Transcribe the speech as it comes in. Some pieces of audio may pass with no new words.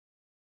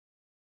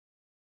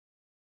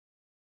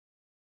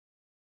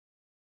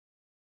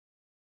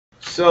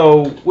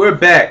So we're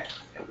back.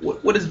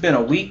 What has been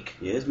a week?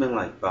 Yeah, it's been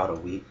like about a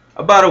week.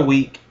 About a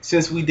week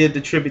since we did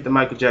the tribute to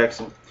Michael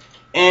Jackson.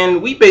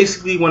 And we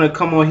basically want to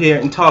come on here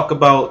and talk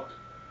about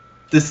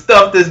the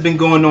stuff that's been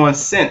going on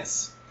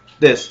since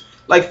this.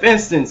 Like, for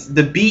instance,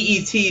 the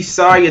BET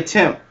sorry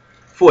attempt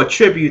for a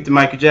tribute to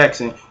Michael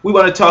Jackson. We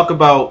want to talk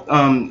about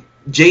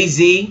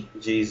Jay-Z.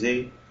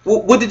 Jay-Z.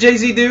 What did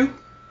Jay-Z do?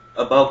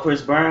 About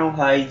Chris Brown,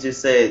 how he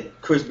just said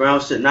Chris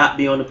Brown should not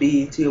be on the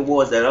BET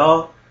Awards at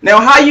all. Now,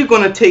 how you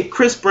going to take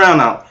Chris Brown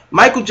out?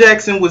 Michael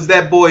Jackson was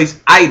that boy's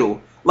idol.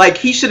 Like,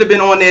 he should have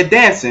been on there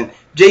dancing.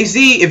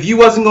 Jay-Z, if you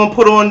wasn't going to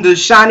put on the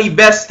shiny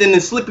vest and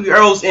the slippery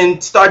earls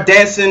and start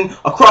dancing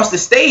across the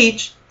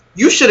stage,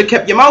 you should have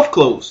kept your mouth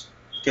closed.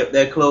 Kept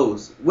that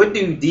closed. What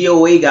do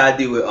DOA got to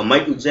do with a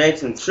Michael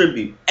Jackson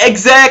tribute?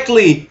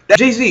 Exactly.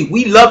 Jay-Z,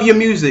 we love your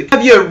music.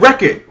 Have your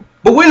record.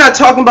 But we're not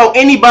talking about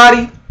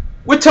anybody.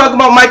 We're talking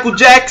about Michael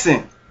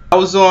Jackson. I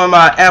was on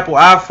my Apple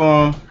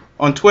iPhone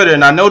on Twitter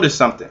and I noticed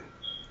something.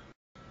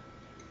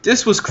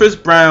 This was Chris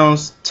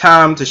Brown's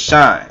time to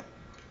shine.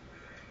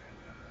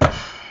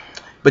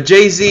 But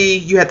Jay-Z,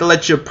 you had to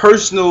let your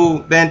personal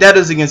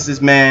vendettas against this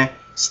man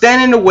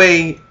stand in the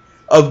way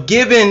of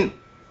giving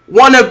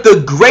one of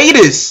the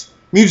greatest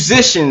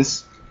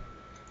musicians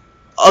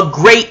a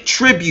great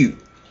tribute.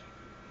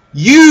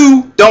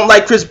 You don't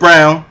like Chris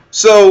Brown,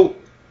 so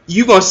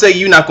you're going to say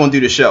you're not going to do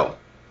the show.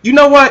 You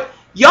know what?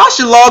 Y'all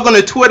should log on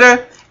to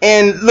Twitter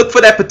and look for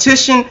that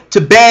petition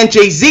to ban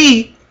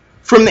Jay-Z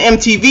from the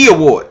MTV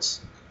Awards.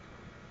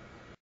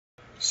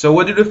 So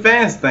what do the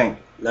fans think?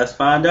 Let's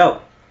find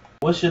out.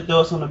 What's your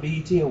thoughts on the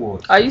BET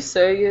Awards? Are you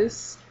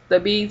serious? The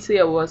BET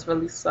Awards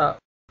really suck.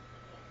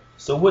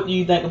 So what do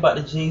you think about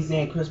the Jay-Z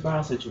and Chris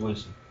Brown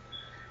situation?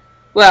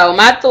 Well,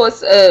 my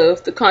thoughts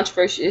of the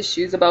controversial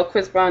issues about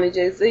Chris Brown and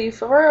Jay-Z,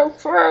 for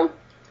real.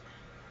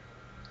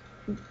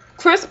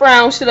 Chris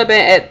Brown should have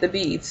been at the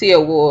BET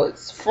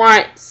Awards,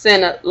 front,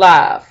 center,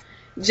 live.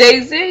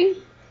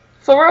 Jay-Z,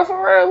 for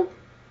real,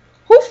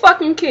 who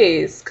fucking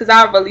cares? Because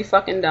I really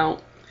fucking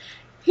don't.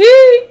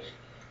 He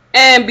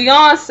and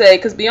Beyonce,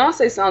 because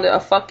Beyonce sounded a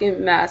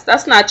fucking mess.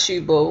 That's not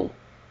you, boo.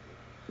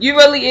 You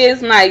really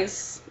is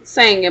nice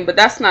singing, but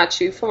that's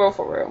not you, for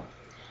real.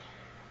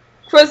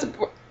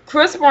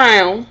 Chris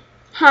Brown,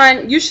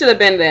 hon, you should have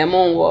been there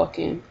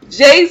moonwalking.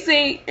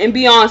 Jay-Z and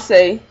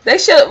Beyonce, they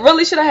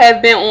really should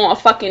have been on a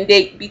fucking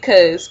date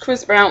because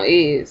Chris Brown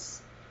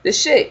is the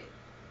shit.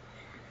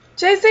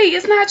 Jay-Z,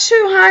 it's not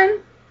you,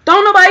 hon.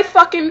 Don't nobody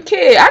fucking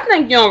care. I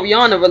think you and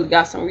Rihanna really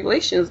got some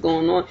relations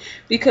going on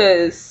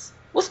because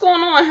what's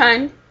going on,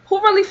 hon?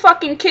 Who really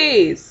fucking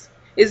cares?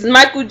 It's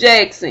Michael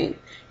Jackson.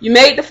 You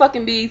made the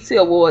fucking BET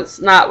Awards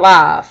not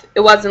live.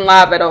 It wasn't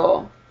live at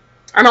all.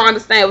 I don't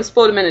understand. It was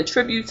supposed to be a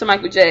tribute to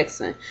Michael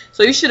Jackson.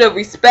 So you should have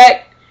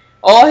respect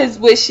all his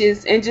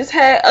wishes and just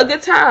had a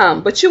good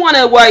time. But you want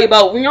to worry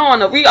about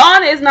Rihanna.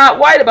 Rihanna is not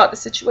worried about the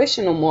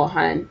situation no more,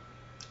 hon.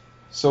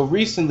 So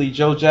recently,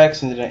 Joe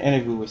Jackson did an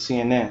interview with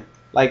CNN.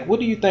 Like, what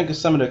do you think of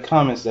some of the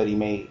comments that he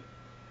made?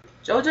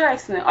 Joe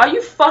Jackson, are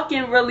you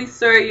fucking really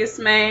serious,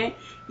 man?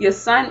 Your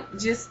son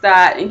just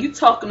died and you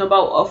talking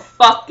about a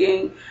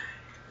fucking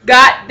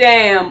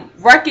goddamn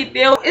record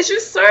deal. Is you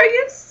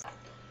serious?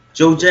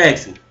 Joe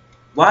Jackson,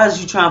 why is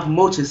you trying to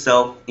promote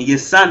yourself and your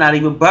son not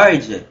even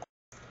buried yet?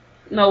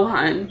 No,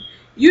 hon.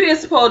 You is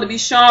supposed to be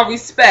showing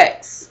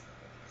respects.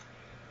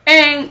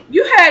 And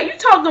you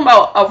talking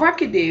about a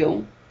record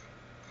deal.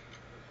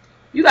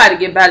 You got to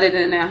get better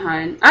than that,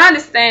 hon. I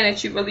understand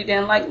that you really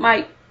didn't like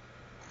Mike.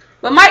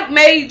 But Mike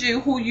made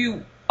you who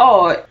you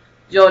are.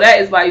 Joe, that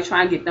is why you're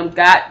trying to get them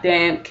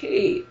goddamn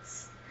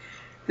kids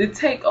to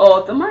take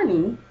all the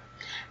money.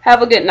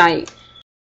 Have a good night.